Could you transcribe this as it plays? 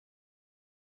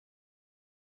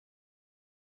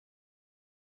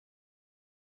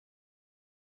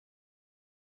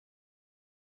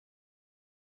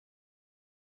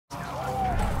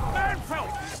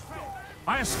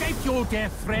I escaped your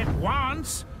death threat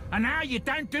once, and now you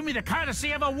don't do me the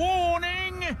courtesy of a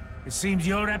warning. It seems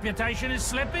your reputation is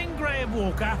slipping, Grave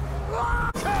Walker.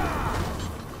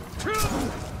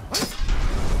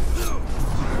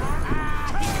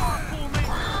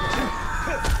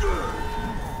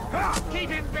 Keep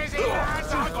him busy,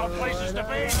 lads. I've got places to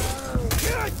be.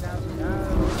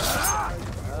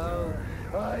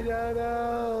 I don't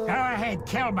know. Go ahead,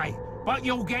 kill me, but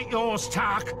you'll get yours,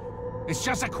 Tark. It's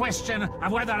just a question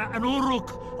of whether an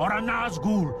Uruk or a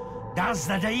Nazgûl does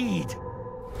the deed.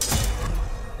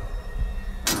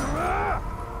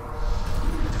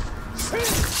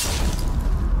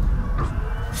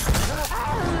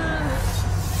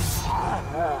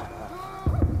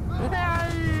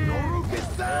 Uruk is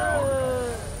down!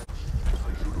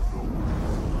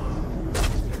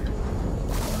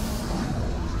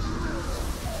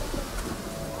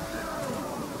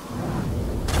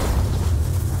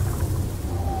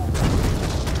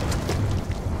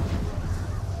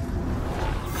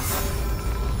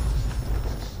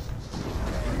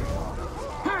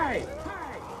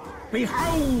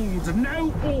 Behold,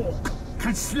 no orc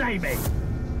can slay me.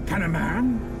 Can a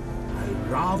man? I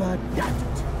rather doubt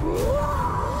it.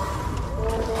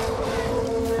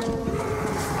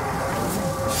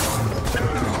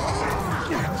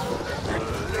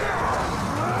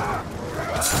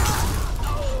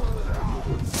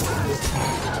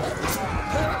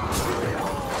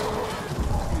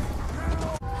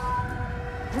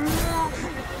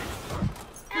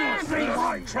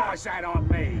 Everyone tries that on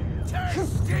me.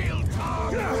 Steel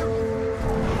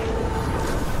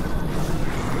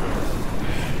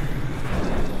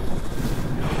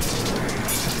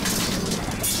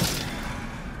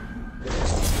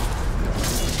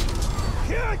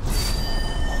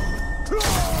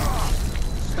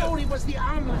Story was the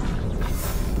armless.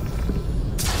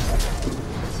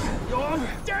 You're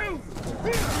doomed.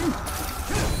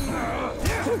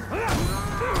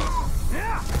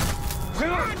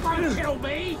 That won't kill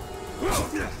me.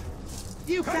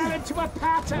 You fell into a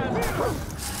pattern!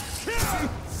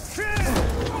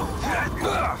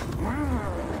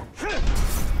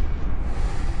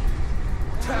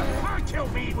 Can't kill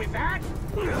me with that!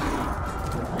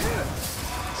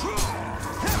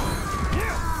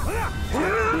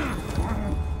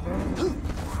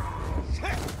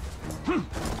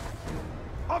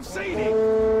 I've seen it!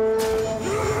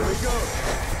 Here we go!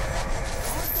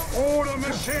 Order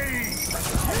machine!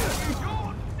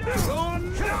 You're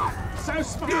not so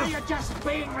smart, you're just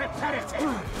being repetitive!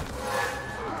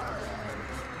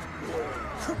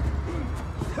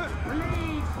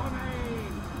 Bleed for me!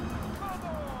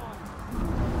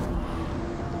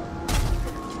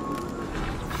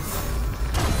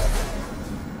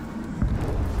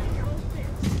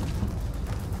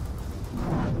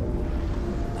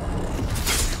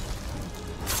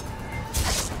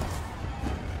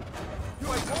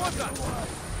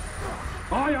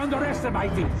 I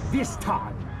underestimated this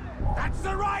time. That's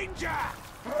the Ranger!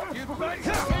 You look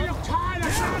tired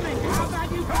of running. How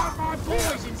about you help my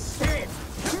boys instead?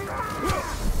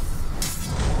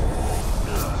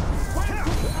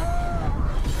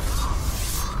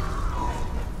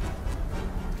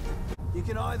 You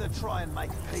can either try and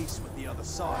make peace with the other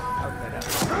side and hope they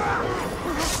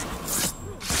don't.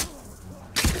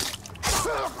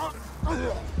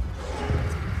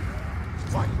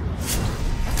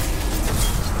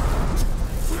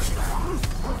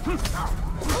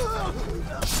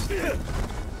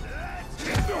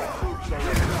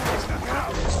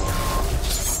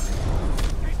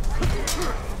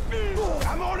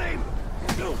 I'm on him!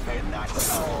 In that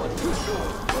sword!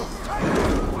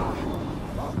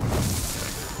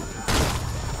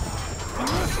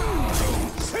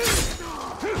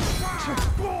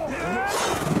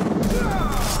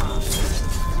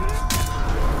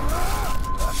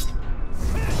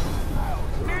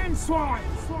 Man swine!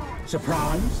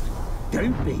 Surprised?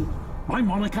 Don't be. My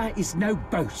moniker is no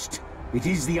boast. It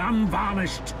is the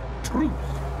unvarnished truth.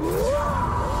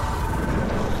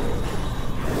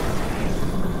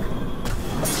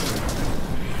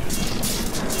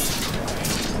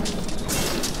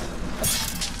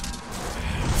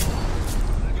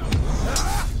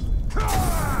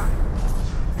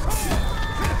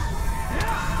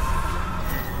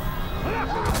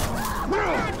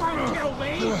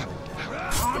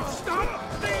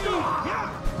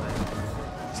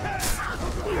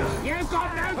 You've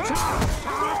got no chance!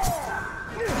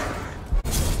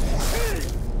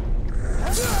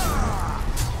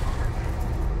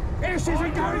 This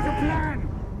isn't going to plan!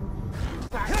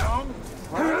 That long?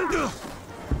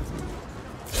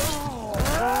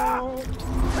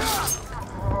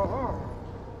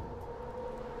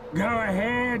 Go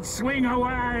ahead, swing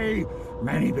away.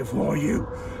 Many before you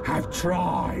have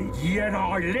tried, yet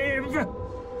I live.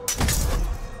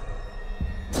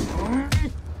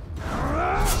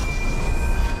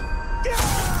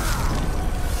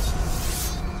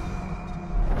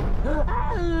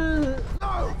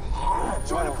 No!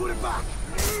 Try to put it back!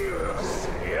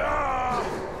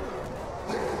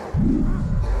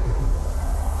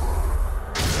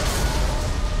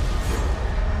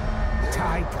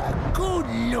 Take a good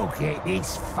look at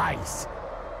his face.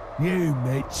 You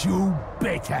met you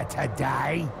better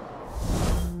today.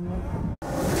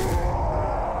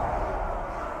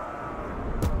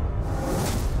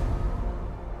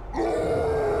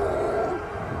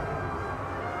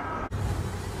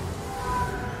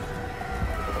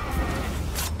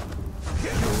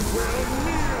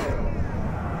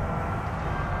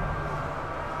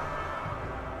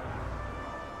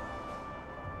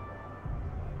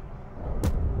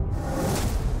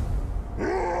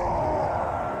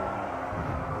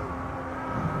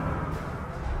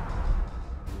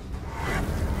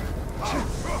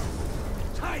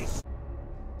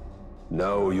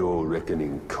 Now your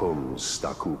reckoning comes,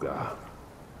 Stakuga.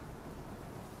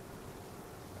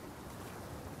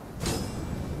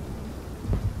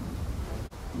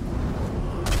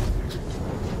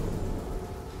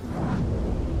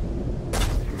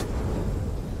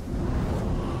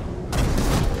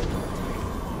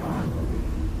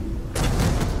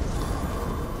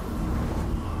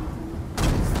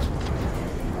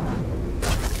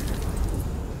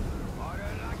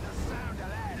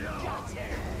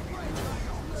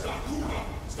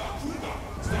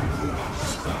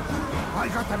 I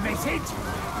got the message.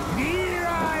 Here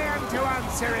I am to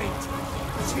answer it.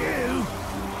 It's you.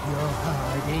 You're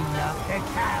hiding like the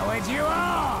coward you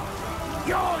are.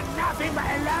 You're nothing but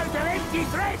a load of empty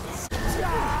threats.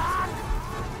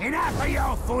 Enough of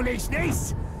your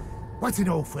foolishness. What's an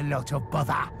awful lot of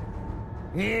bother?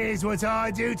 Here's what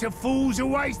I do to fools who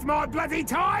waste my bloody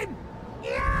time.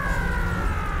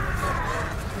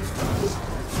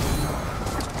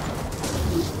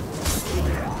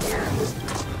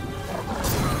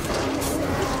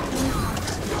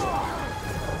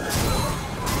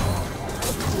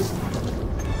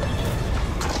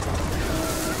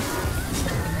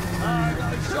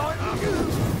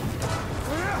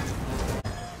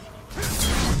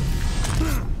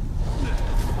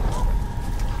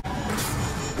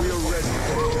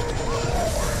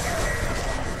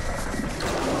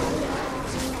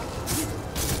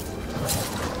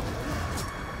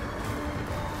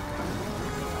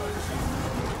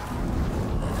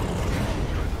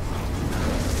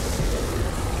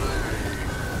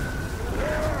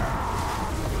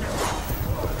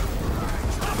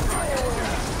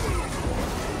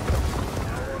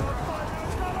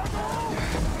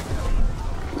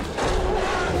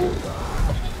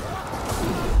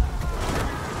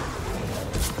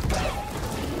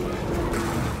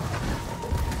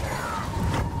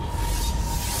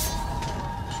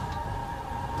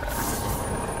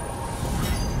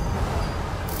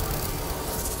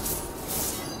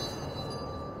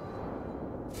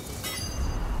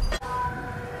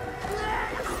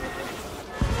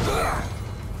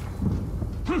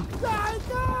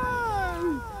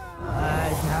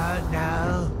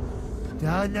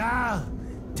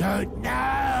 Don't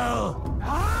know.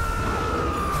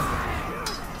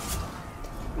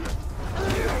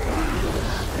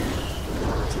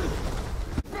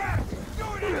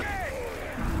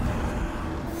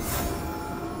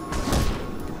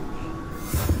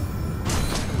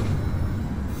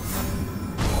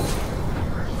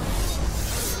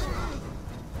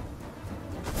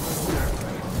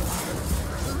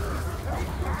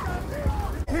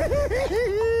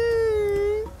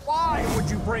 Why would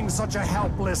you bring such a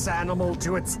helpless animal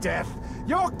to its death?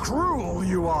 You're cruel,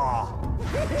 you are!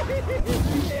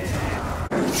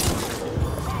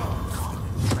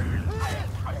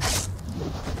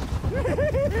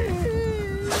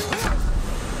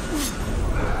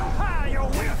 Ah, you're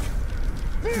weak!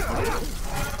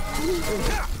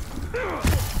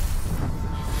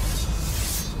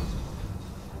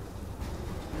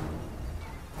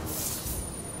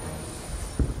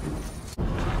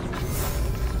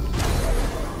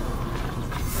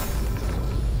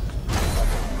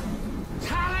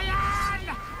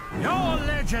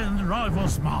 Legend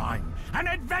rivals mine. An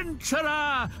adventurer,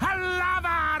 a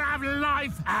lover of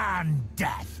life and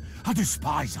death, a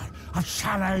despiser of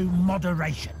shallow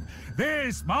moderation.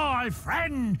 This, my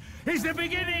friend, is the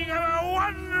beginning of a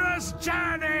wondrous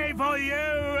journey for you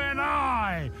and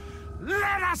I.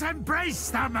 Let us embrace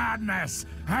the madness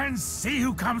and see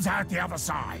who comes out the other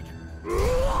side.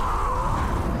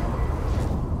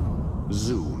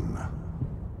 Zoom.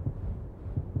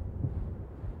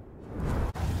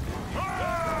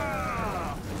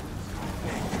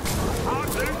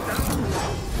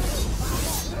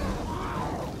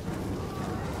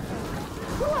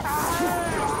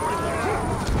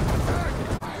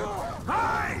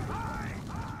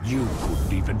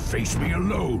 couldn't even face me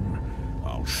alone.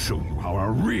 I'll show you how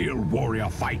a real warrior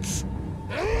fights.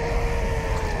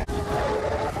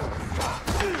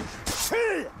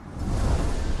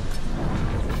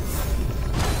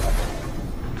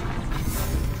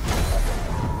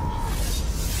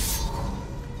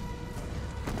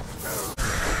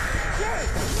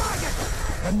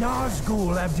 The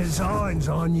Nazgûl have designs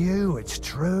on you, it's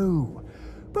true.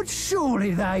 But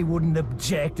surely they wouldn't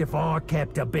object if I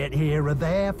kept a bit here or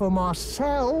there for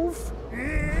myself.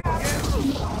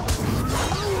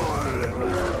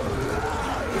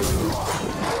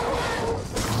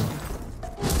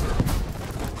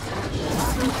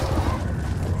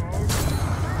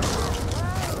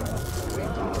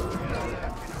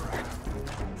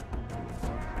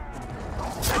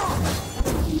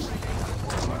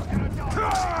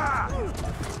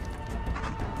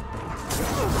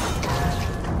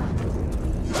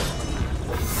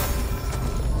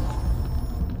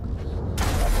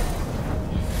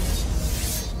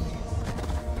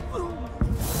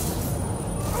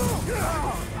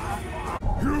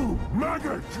 You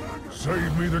maggot!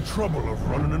 Save me the trouble of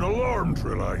running an alarm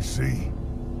drill, I see.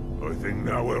 I think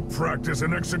now we'll practice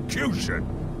an execution.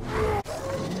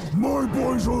 My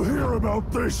boys will hear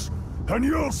about this, and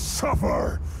you'll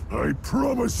suffer! I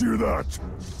promise you that!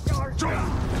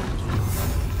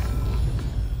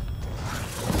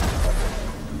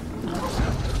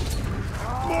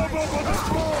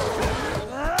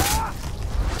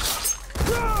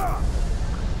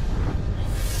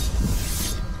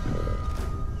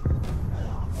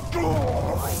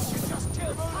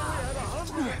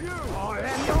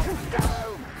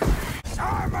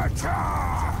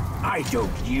 I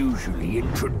don't usually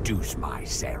introduce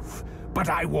myself, but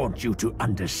I want you to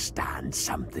understand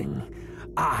something.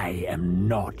 I am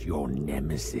not your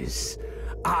nemesis.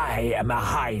 I am a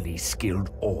highly skilled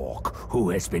orc who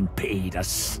has been paid a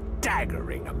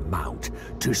staggering amount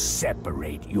to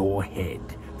separate your head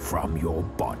from your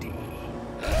body.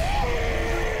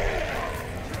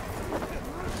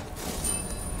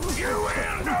 You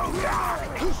will know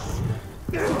darkness!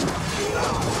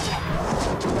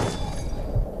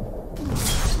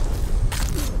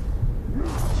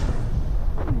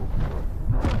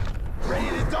 Ready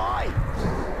to die?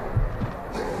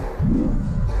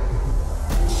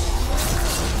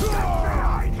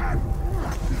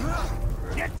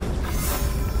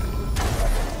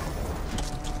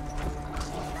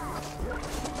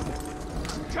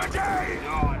 Today,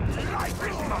 your life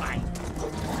is mine!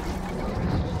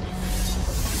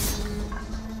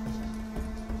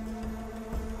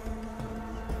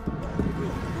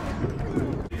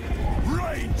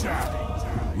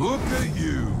 Look at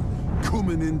you,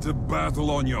 coming into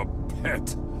battle on your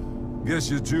pet. Guess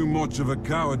you're too much of a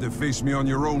coward to face me on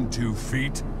your own 2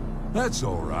 feet. That's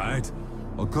all right.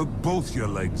 I'll cut both your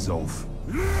legs off.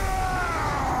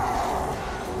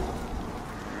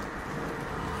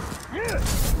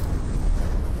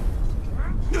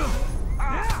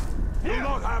 You'll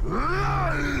not have...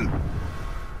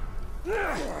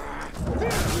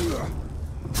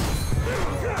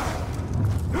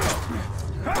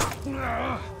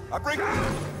 I bring...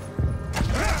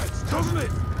 Doesn't it?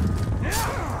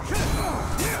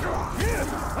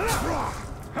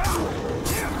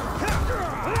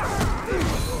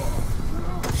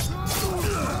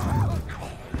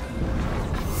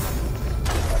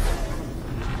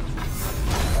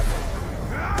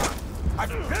 I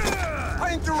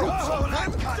interrupt!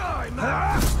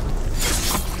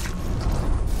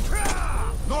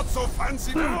 Not so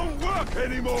fancy, they won't work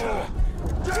anymore!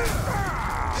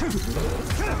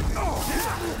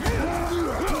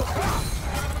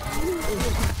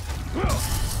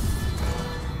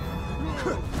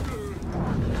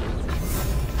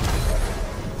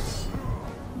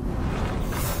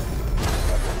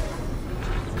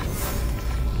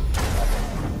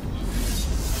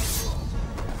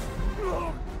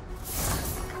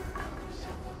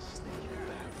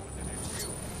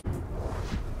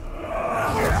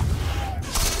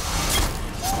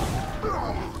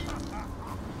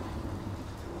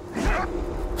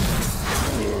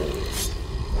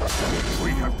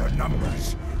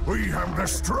 We have the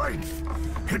strength.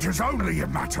 It is only a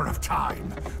matter of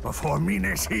time before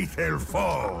Minas Ithil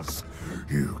falls.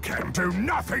 You can do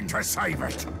nothing to save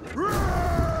it.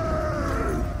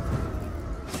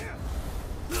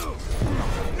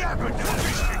 Never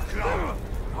defeated, Clown.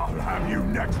 I'll have you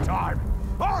next time.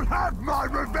 I'll have my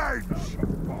revenge.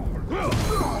 You're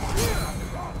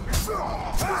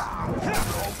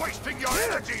wasting your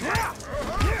energy.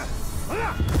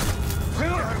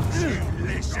 Don't you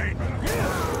listen?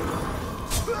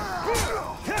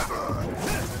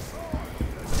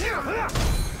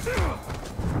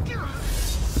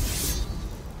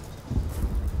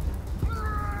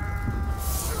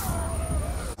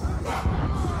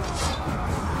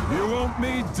 want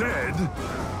me dead?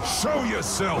 Show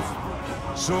yourself,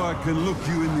 so I can look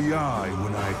you in the eye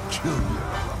when I kill you.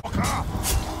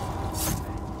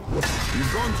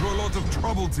 You've gone to a lot of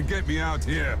trouble to get me out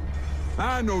here.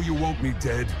 I know you want me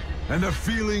dead, and the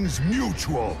feeling's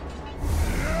mutual.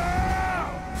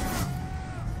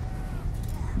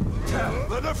 Tell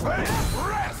the defense!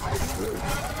 Rest!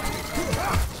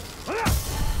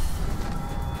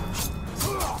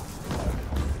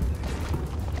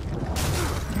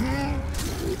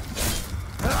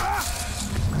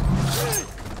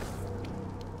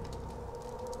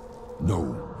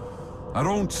 No, I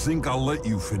don't think I'll let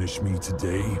you finish me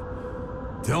today.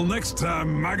 Till next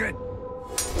time, maggot!